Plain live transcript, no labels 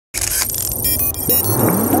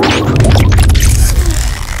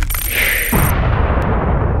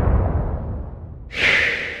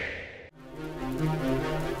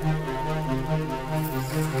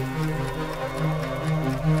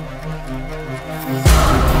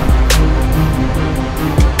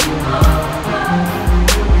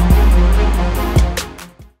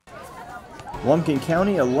Lumpkin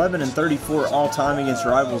County 11-34 all-time against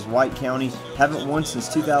rivals White County. Haven't won since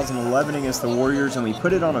 2011 against the Warriors, and we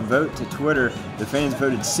put it on a vote to Twitter. The fans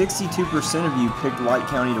voted 62% of you picked White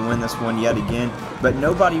County to win this one yet again, but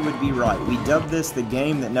nobody would be right. We dubbed this the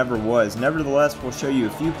game that never was. Nevertheless, we'll show you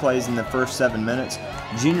a few plays in the first 7 minutes.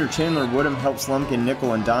 Junior Chandler Woodham helps Lumpkin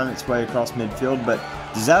nickel and dime its way across midfield, but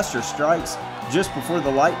disaster strikes just before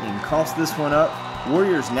the Lightning cost this one up.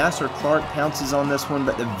 Warriors' Nasser Clark pounces on this one,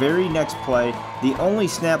 but the very next play, the only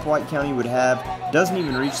snap White County would have, doesn't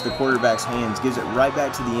even reach the quarterback's hands, gives it right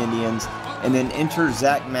back to the Indians, and then enters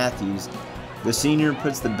Zach Matthews. The senior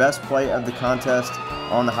puts the best play of the contest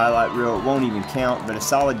on the highlight reel. It won't even count, but a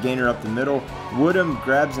solid gainer up the middle. Woodham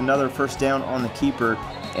grabs another first down on the keeper,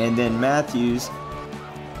 and then Matthews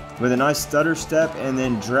with a nice stutter step, and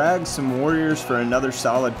then drags some Warriors for another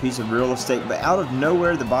solid piece of real estate. But out of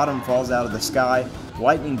nowhere, the bottom falls out of the sky.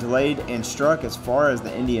 Lightning delayed and struck as far as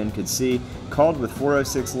the Indian could see. Called with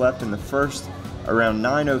 4:06 left in the first, around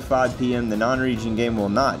 9:05 p.m. The non-region game will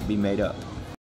not be made up.